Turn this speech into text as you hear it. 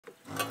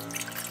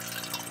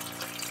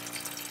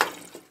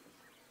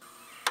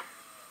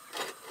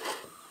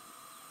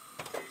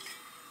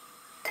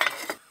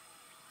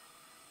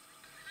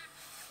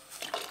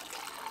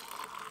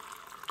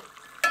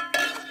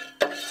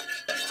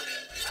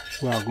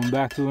Welcome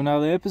back to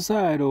another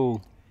episode.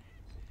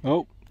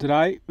 Oh,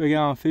 today we're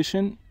going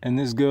fishing and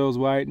this girl's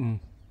waiting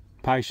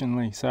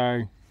patiently,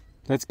 so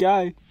let's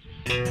go.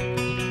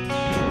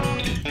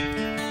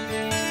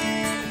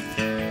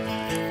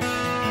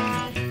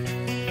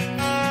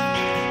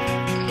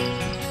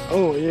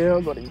 Oh yeah,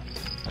 I got him.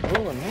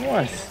 Oh,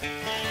 nice.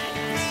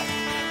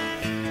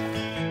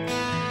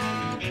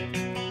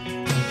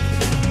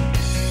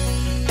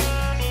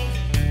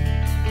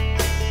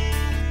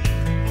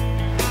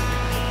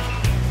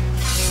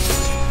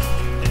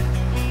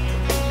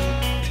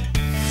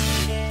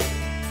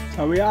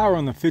 So we are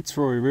on the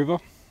Fitzroy River.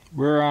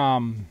 We're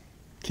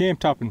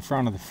camped up in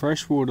front of the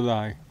freshwater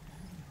though,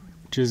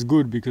 which is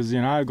good because,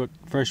 you know, got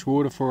fresh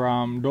water for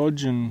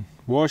dodge and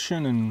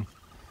washing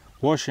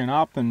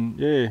up, and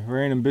yeah,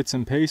 random bits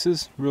and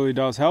pieces. Really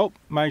does help.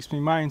 Makes my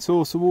main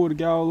source of water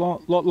go a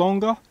lot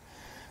longer.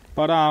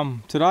 But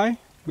today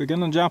we're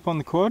gonna jump on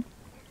the quad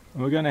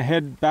and we're gonna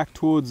head back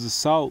towards the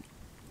salt.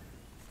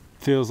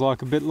 Feels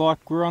like a bit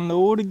like we're on the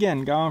water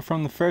again, going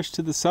from the fresh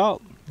to the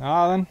salt.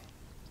 Then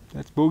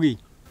that's boogie.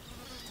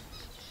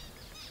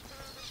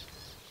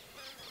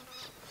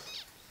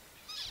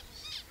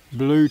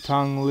 Blue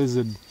tongue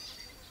lizard.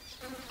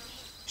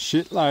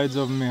 Shitloads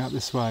of them out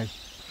this way.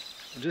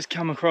 I've just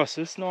come across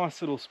this nice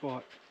little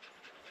spot.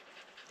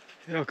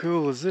 How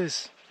cool is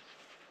this?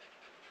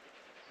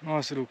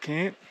 Nice little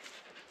camp.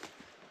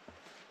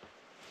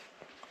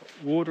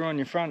 Water on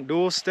your front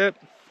doorstep.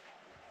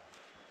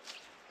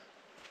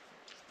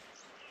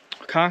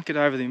 I can't get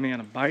over the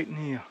amount of bait in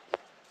here.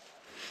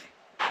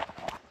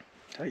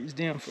 Take these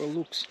down for a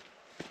looks.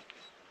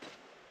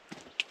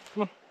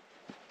 Come on.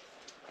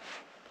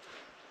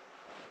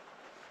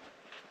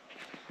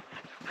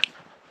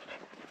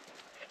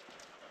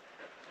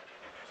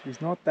 She's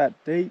not that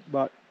deep,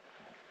 but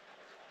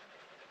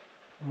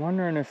I'm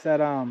wondering if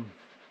that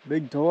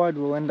big tide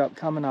will end up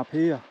coming up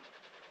here.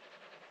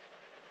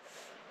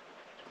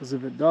 Because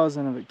if it does,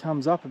 and if it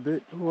comes up a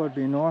bit, oh, it'd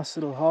be a nice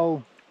little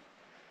hole.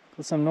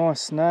 Got some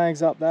nice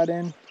snags up that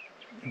end,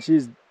 and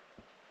she's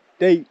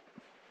deep.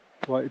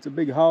 Well, it's a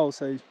big hole,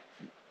 so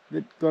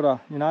it got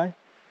a, you know,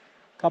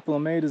 couple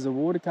of meters of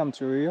water come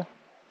through here.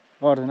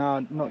 I don't know,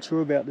 I'm not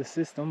sure about this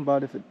system,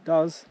 but if it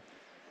does,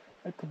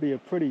 that could be a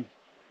pretty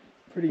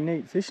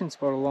neat fishing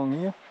spot along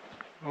here.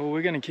 Well,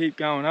 we're going to keep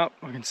going up.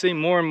 I can see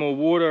more and more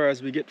water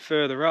as we get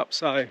further up,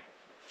 so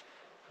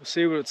we'll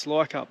see what it's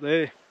like up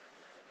there.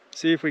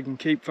 See if we can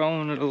keep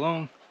following it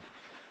along.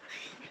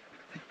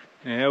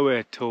 Now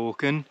we're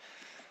talking.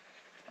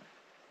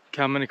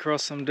 Coming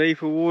across some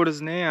deeper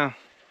waters now.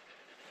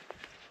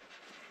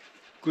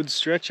 Good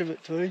stretch of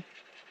it too.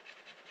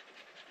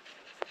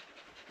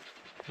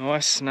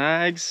 Nice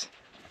snags.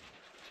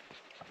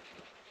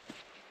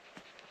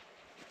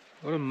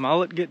 A lot of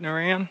mullet getting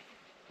around.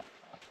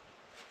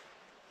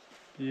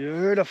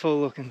 Beautiful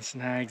looking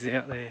snags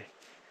out there.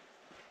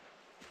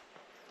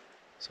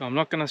 So I'm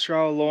not going to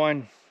throw a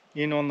line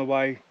in on the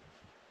way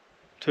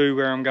to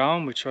where I'm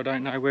going, which I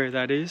don't know where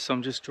that is, so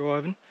I'm just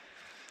driving.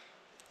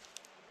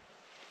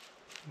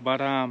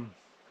 But I'm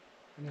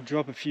going to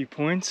drop a few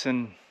points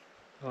and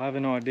I'll have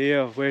an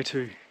idea of where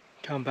to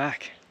come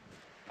back.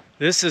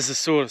 This is the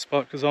sort of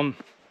spot, because I'm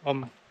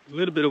a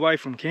little bit away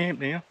from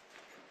camp now.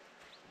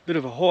 Bit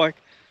of a hike.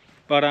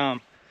 But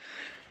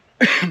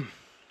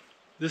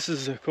this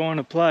is the kind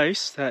of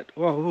place that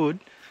I would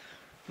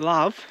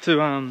love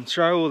to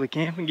throw all the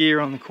camping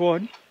gear on the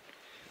quad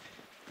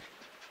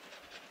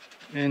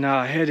and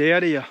head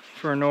out here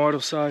for a night or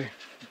so.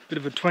 Bit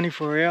of a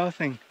 24-hour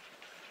thing.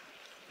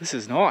 This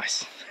is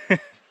nice. This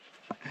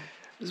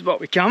is what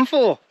we come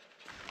for.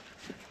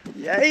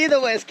 Yay, the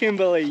West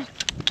Kimberley.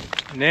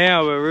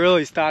 Now we're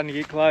really starting to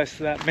get close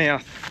to that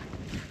mouth.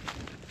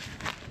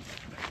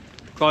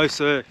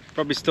 Closer,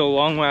 probably still a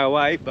long way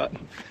away, but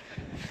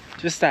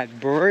just that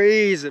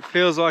breeze, it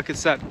feels like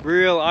it's that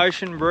real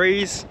ocean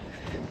breeze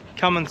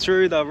coming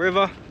through the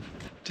river.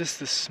 Just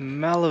the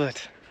smell of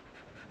it.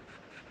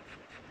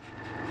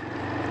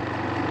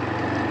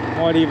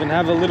 Might even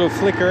have a little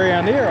flick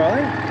around here, I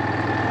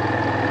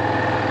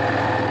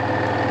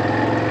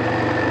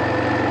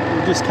think.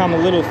 We've just come a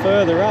little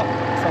further up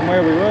from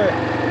where we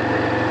were.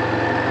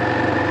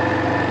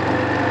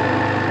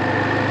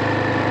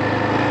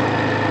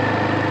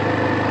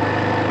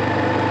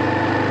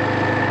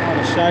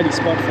 Shady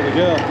spot for the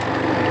girl.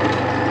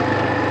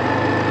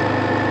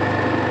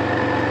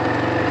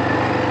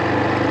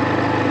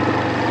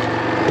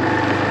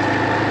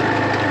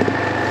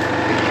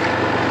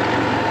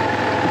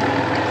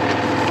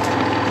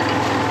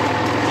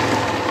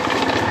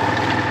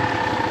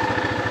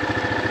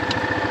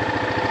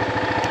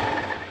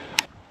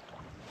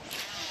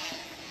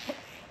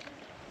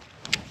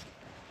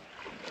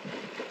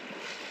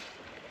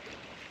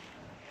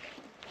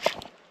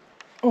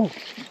 Oh, I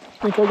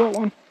think I got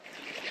one.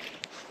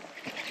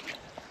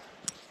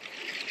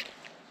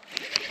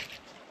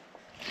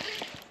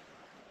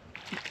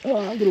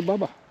 Oh, little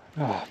bubba.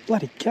 Oh,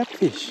 bloody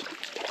catfish.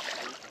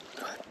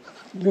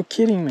 You're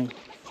kidding me.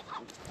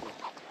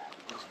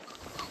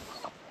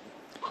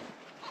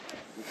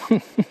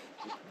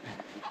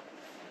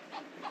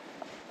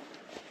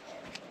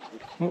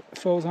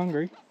 if I was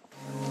hungry.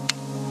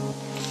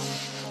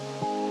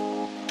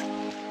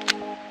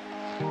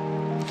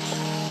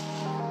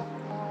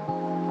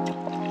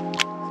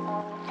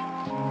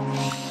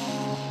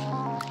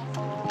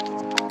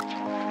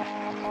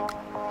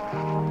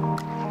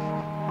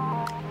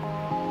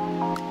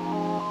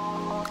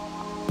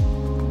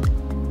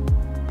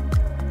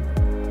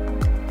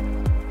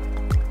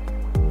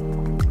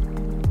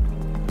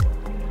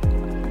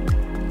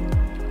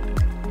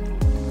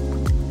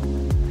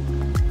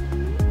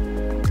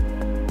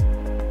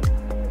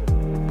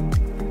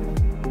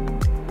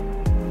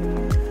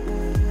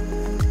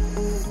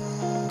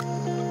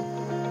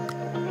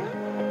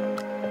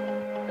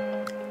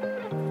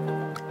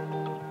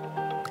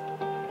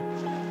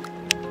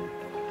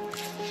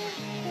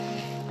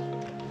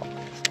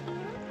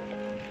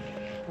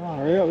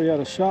 Oh yeah, we got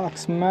a shark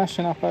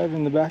smashing up over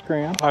in the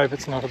background. I hope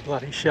it's not a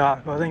bloody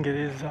shark. I think it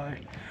is though.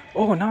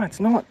 Oh no, it's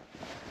not.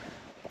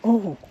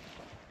 Oh.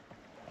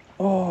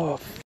 Oh.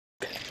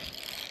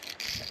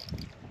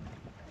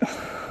 It's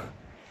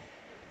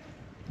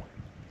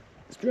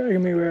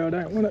dragging me where I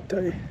don't want it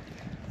to.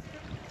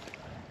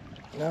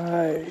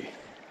 No.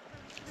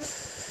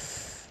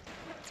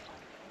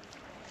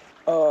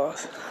 Oh,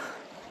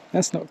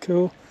 that's not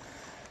cool.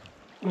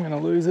 I'm gonna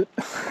lose it.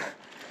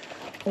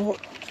 Oh,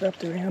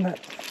 wrapped around that.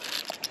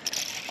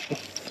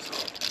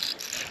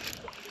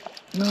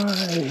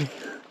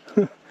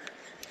 No.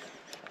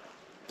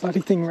 Bloody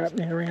thing wrapped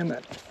me around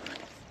that.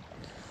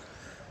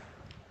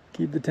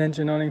 Keep the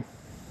tension on him.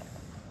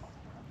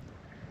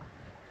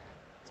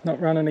 It's not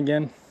running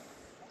again.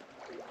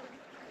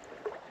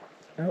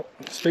 Oh,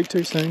 speak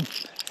too soon.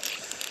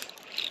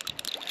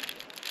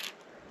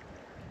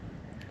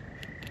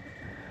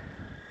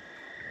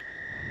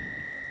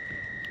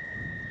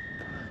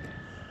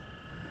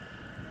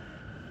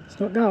 It's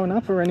not going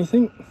up or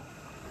anything.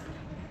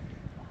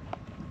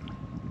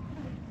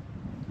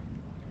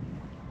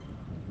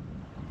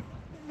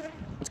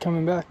 It's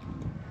coming back.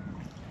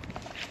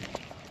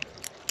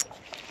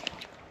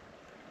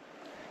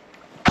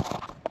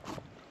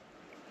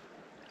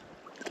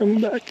 It's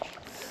coming back.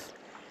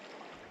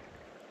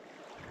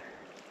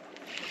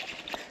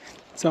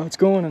 So it's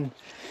gone and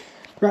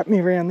wrapped me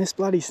around this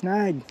bloody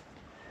snag.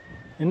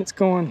 And it's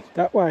gone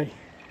that way.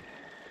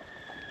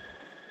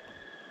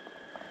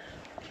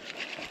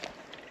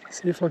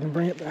 See if I can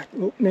bring it back.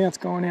 Oh, now it's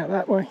going out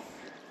that way.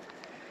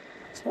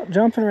 It's not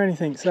jumping or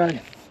anything, so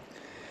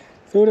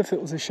thought if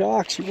it was a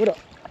shark she would have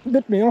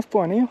bit me off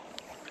by now.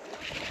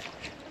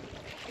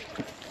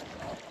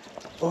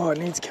 Oh, it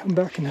needs to come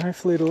back and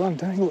hopefully it'll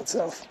untangle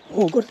itself.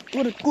 Oh, got it,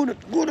 got it, got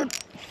it, got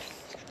it.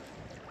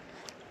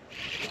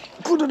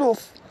 Got it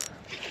off.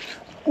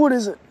 What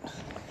is it?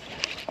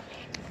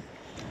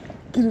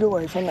 Get it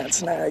away from that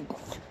snag.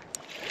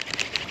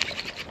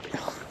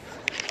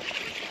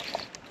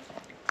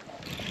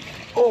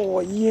 Oh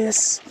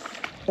yes,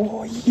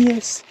 oh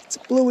yes, it's a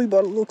bluey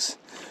but it looks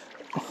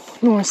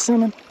nice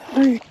salmon.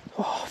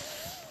 Oh.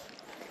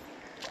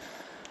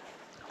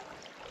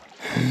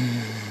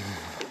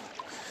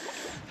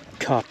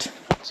 Cut.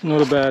 It's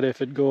not a bad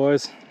effort,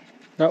 guys.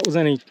 That was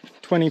only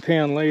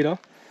 20-pound leader.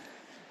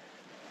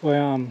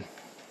 Well,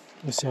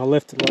 obviously I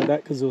left it like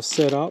that because it was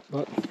set up,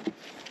 but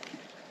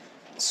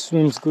it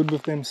swims good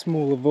with them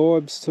smaller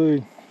vibes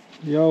too.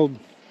 The old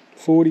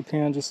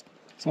 40-pound just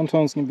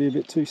sometimes can be a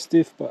bit too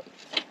stiff, but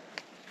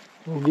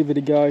we'll give it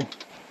a go.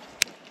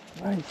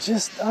 Mate,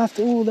 just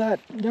after all that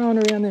going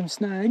around them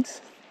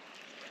snags,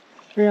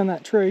 around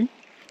that tree,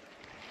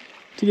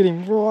 to get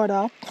him right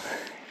up,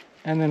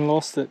 and then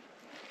lost it.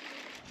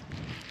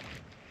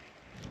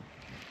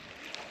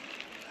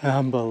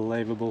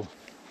 Unbelievable.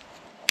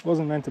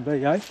 Wasn't meant to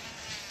be, eh?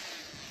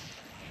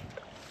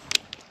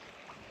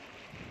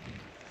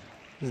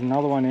 There's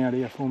another one out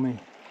here for me.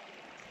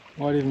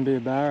 Might even be a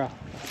barra.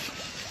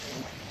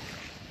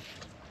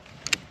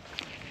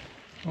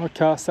 I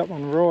cast that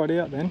one right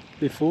out then,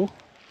 before,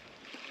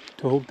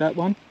 to hook that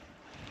one.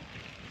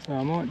 So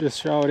I might just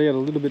show it out a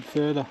little bit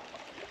further.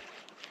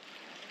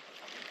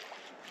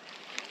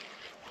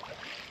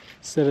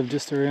 Instead of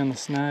just around the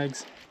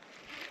snags.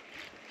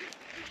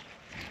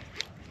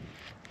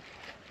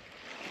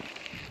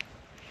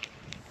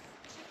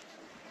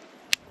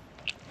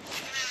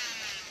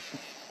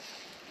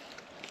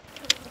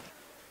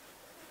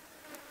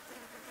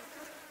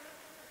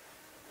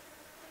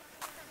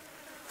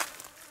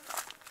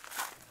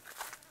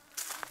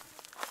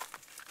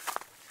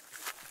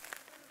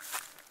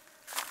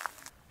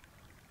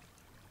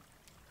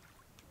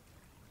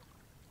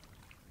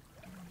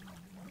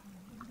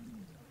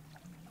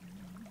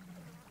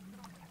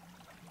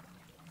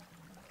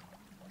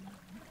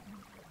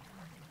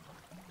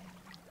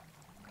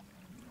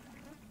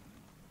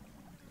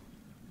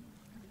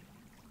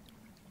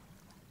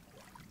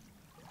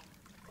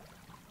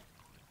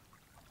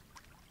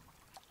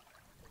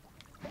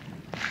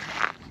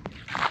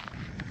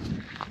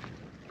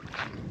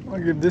 I'll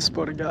give this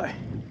spot a go.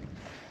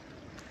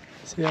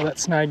 See how that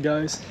snag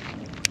goes.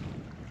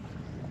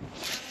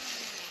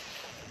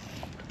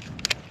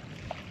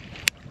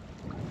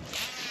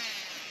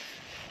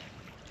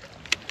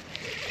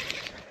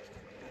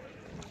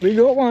 We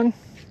got one.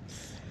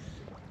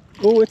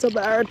 Oh, it's a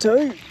barra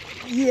too.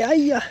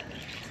 Yeah.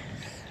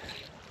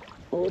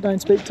 Oh, don't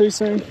speak too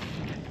soon.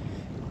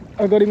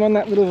 I got him on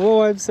that little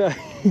vibe, so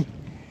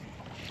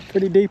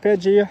pretty deep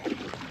edge here.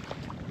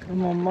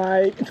 Come on,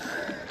 mate.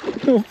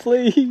 Oh,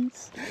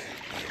 please.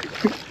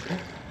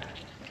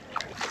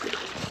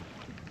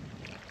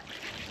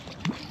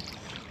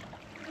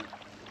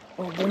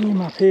 I'll bring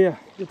him up here.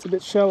 It's a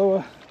bit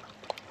shallower.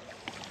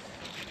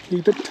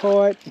 Keep it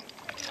tight.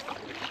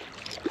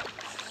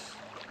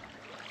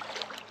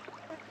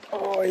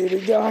 Oh, here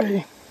we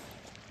go.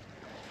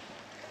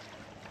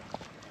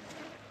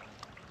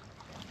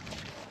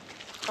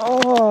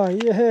 Oh,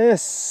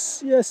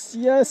 yes, yes,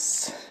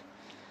 yes.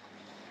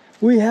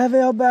 We have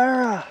our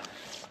barra.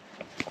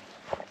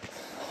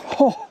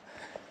 Oh,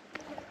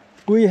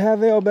 we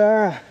have our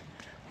barra.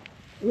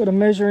 We've got to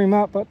measure him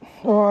up, but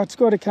oh, it's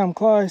got to come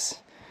close.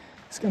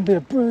 It's going to be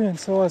a brilliant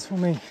size for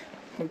me.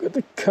 Look at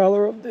the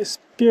colour of this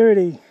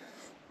beauty.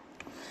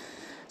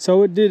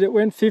 So it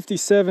went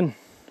 57.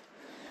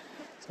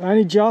 So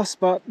only just,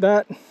 but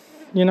that,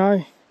 you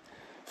know,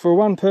 for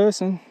one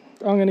person,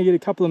 I'm going to get a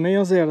couple of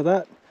meals out of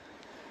that.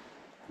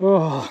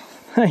 Oh,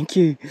 thank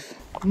you.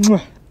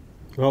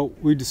 Well,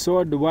 we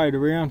decided to wait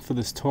around for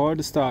this tide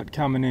to start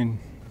coming in.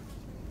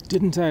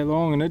 Didn't take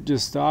long and it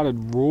just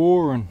started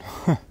roaring.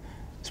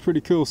 It's a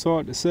pretty cool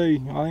sight to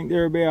see. I think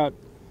they're about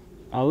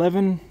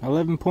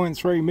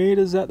 11.3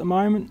 metres at the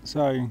moment,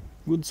 so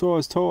good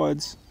sized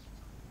tides.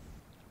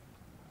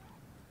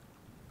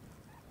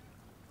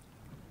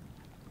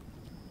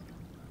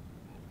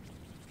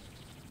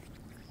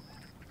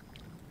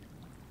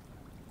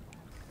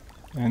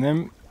 And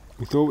then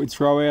we thought we'd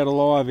throw out a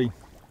livey,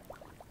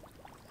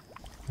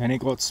 and it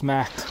got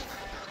smacked.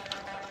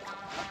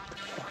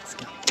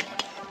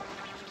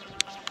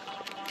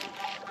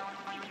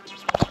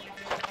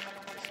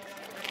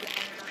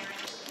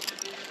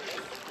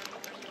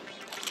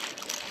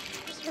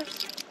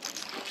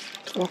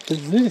 What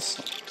is this?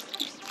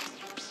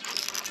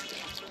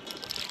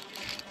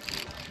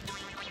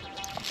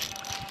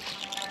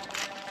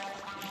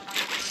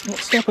 It's not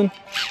stopping.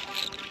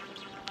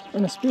 It's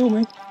gonna spill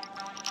me.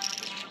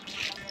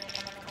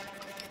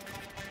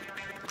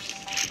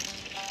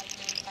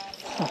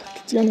 Fuck,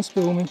 it's gonna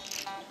spill me.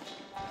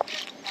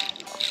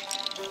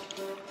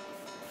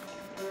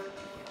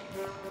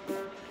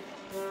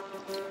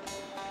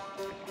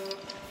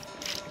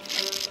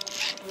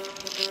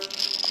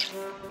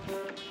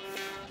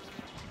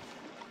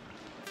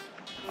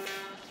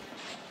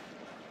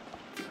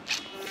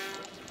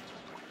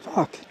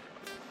 Fuck.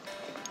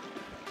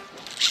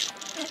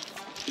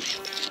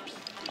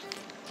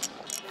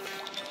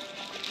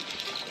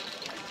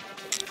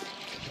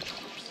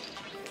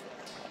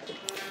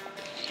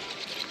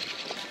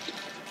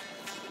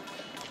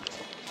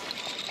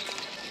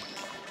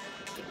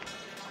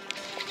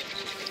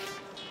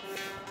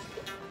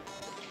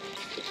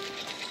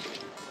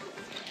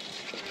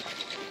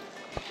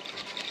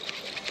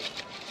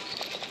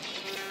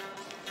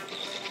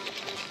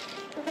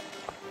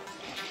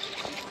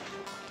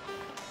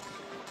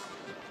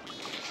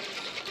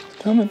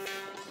 Coming.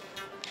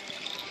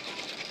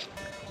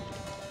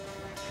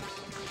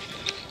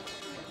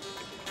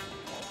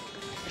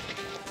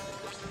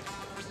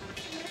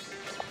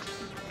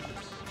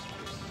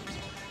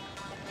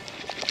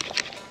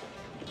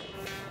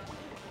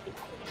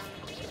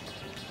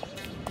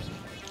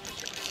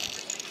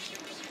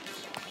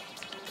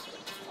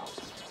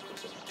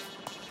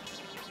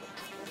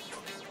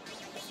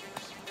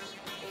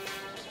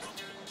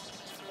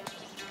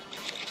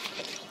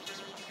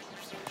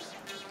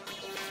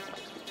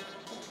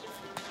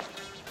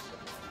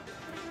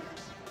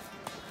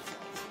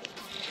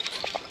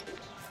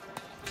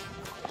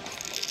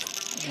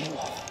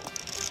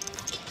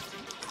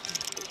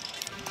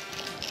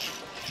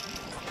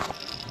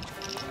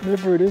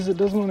 Whatever it is, it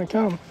doesn't want to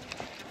come.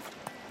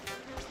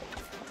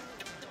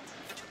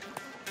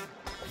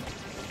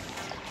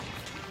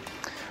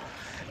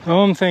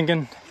 Oh, I'm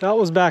thinking that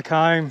was back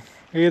home,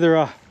 either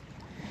a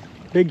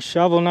big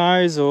shovel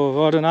nose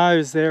or I don't know,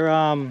 is there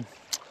oh,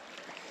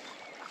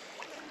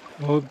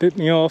 it bit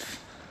me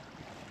off.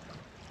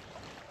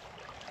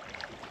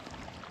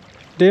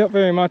 Doubt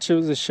very much it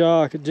was a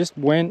shark, it just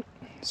went,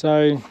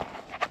 so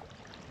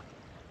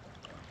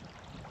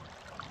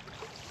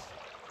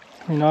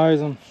who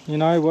knows. And you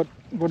know what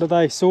are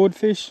they,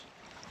 swordfish?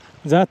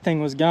 That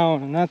thing was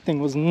going and that thing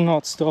was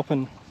not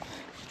stopping.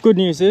 Good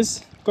news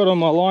is got on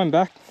my line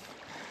back.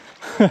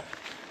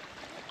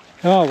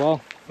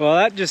 Oh well,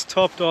 that just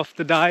topped off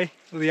the day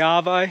with the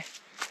arvo.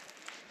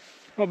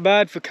 Not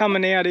bad for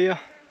coming out here,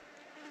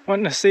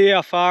 wanting to see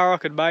how far I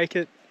could make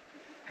it,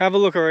 have a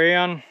look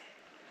around,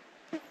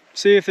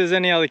 see if there's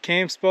any other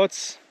camp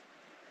spots,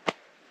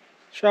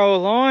 throw a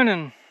line,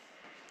 and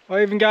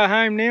I even go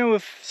home now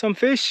with some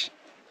fish.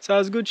 So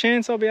there's a good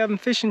chance I'll be having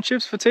fish and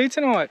chips for tea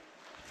tonight.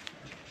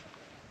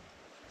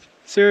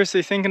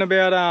 Seriously thinking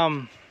about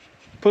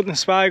putting the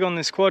spag on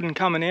this quad and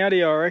coming out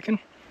here, I reckon.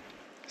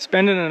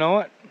 Spending the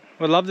night.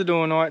 Would love to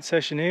do a night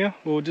session here.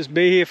 We'll just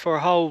be here for a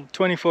whole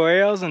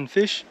 24 hours and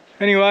fish.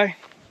 Anyway,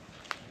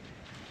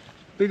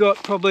 we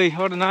got probably,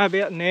 I don't know,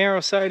 about an hour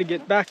or so to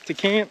get back to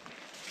camp.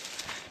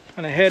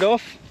 Gonna head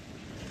off.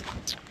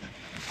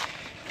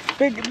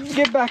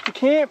 Get back to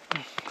camp,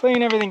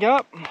 clean everything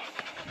up.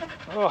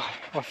 Oh,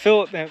 I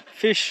feel it, that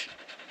fish.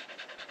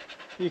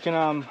 You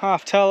can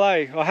half tell,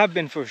 eh? I have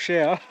been for a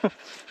shower.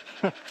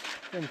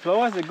 Them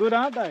flies are good,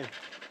 aren't they?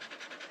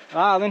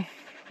 Ah, then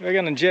we're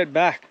gonna jet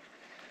back.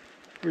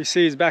 We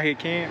see us back at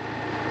camp.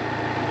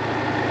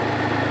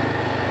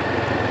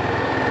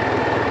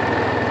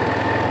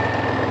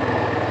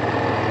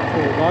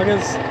 Poor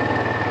buggers.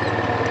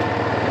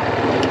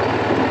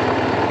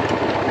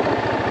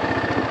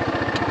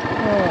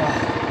 Oh.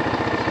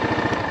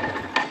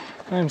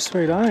 Home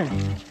sweet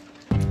home.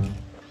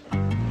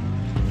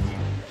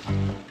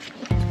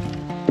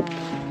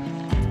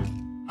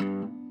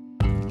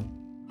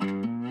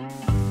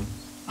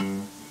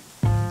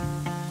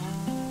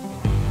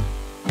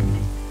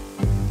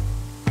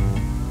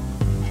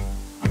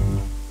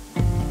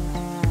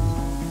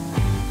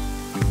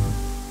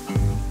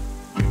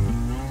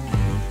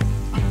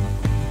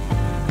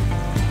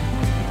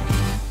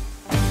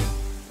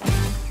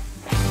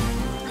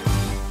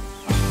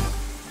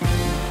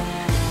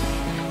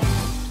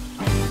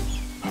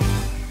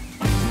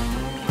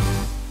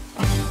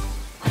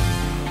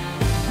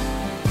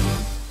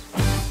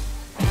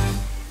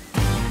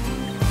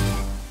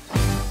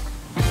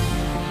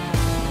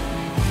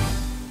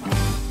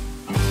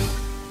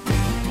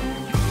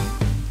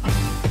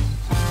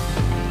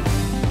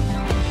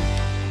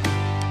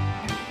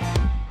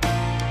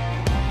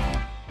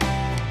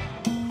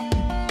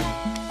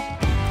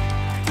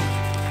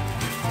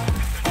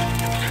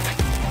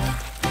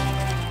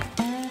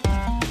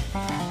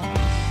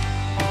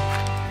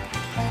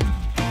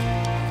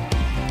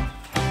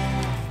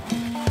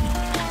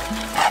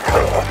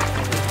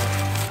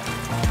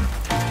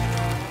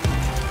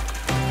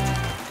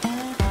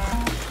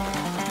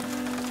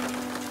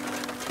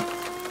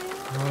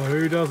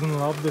 Who doesn't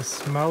love the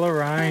smell of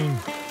rain?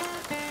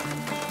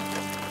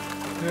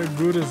 How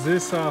good is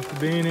this after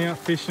being out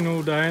fishing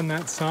all day in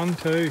that sun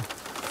too?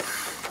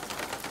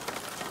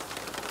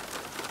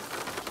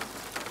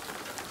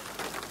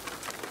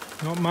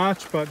 Not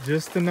much, but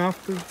just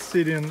enough to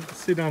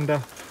sit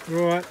under.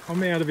 Right,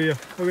 I'm out of here.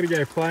 I've got to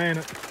go play in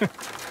it.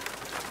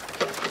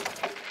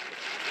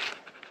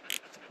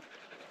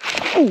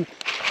 Oh,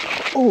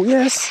 oh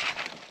yes.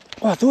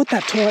 Oh, I thought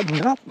that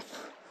tightened up.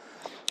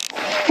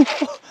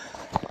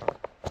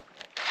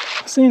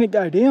 Seen it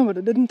go down, but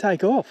it didn't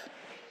take off.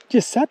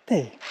 Just sat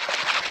there.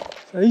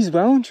 So he's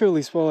well and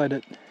truly swallowed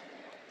it.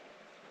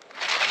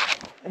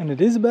 And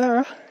it is a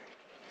barra.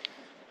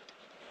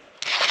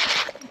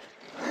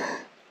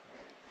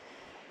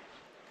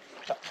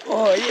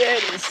 Oh yeah,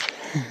 it is.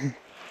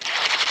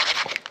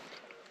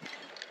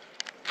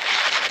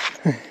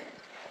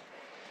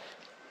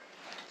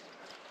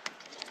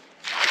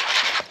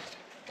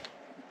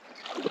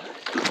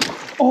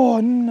 Oh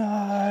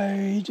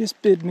no, he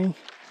just bit me.